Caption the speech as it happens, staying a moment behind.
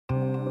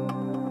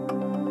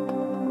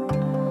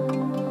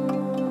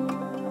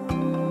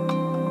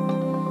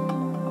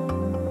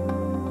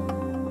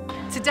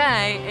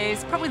Today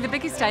is probably the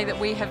biggest day that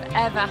we have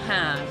ever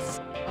had.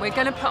 We're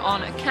going to put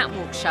on a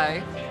catwalk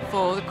show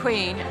for the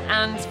Queen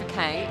and for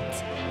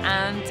Kate,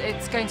 and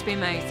it's going to be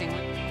amazing.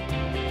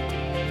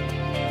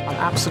 I'm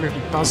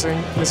absolutely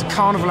buzzing. There's a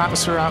carnival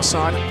atmosphere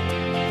outside.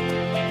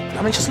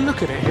 I mean, just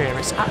look at it here.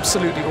 It's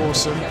absolutely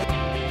awesome.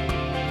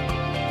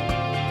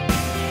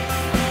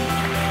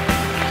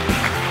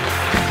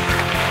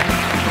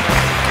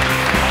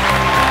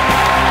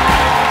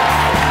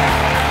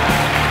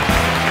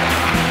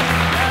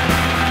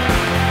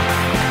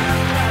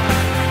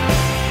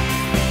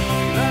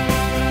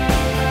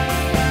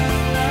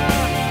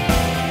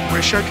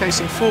 We're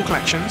showcasing 4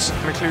 collections,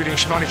 including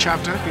Shivani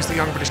Chavda, who's the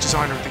Young British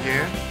Designer of the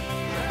Year.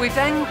 We've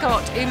then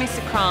got Umi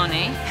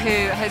Sakrani,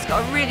 who has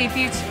got a really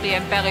beautifully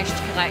embellished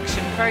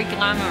collection, very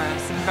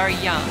glamorous and very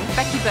young.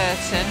 Becky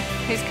Burton,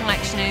 whose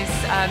collection is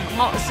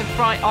lots of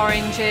bright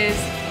oranges,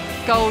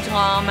 gold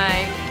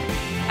lame.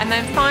 And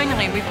then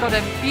finally, we've got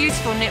a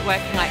beautiful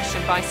knitwear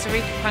collection by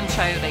Sarika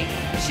Pancholi.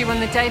 She won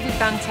the David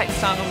Band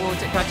Textile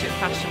Award at Graduate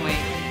Fashion Week.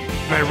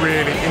 They're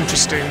really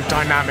interesting,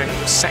 dynamic,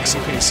 sexy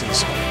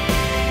pieces.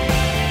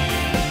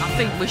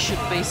 I think we should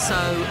be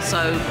so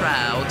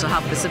proud to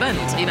have this event,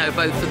 you know,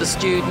 both for the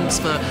students,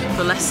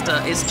 for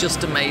Leicester. It's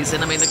just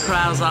amazing. I mean, the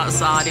crowds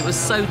outside, it was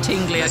so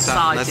tingly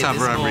excited let's have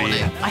this her every morning.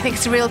 year. I think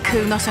it's a real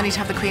coup not only to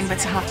have the Queen but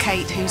to have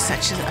Kate, who's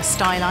such a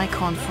style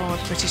icon for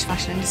the British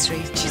fashion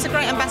industry. She's a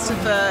great ambassador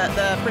for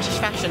the British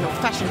fashion, or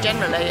fashion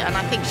generally, and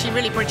I think she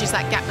really bridges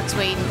that gap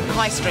between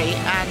High Street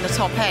and the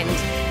top end.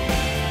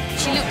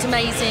 She looked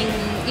amazing.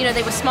 You know,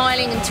 they were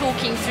smiling and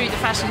talking through the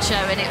fashion show,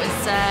 and it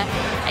was a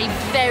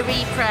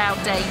very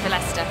proud day for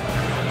Leicester.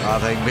 I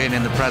think being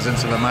in the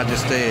presence of Her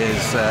Majesty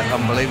is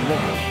unbelievable.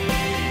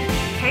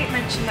 Kate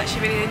mentioned that she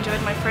really enjoyed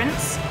my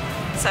prints,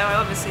 so I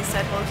obviously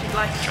said, well, if you'd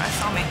like a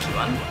dress, I'll make you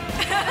one.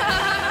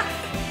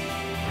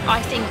 I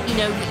think, you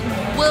know,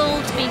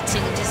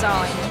 world-beating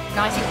design.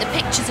 I think the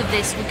pictures of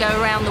this will go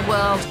around the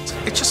world.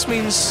 It just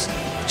means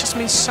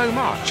so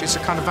much. It's a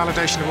kind of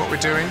validation of what we're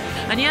doing.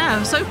 And yeah,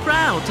 I'm so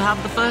proud to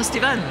have the first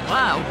event.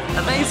 Wow,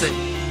 amazing.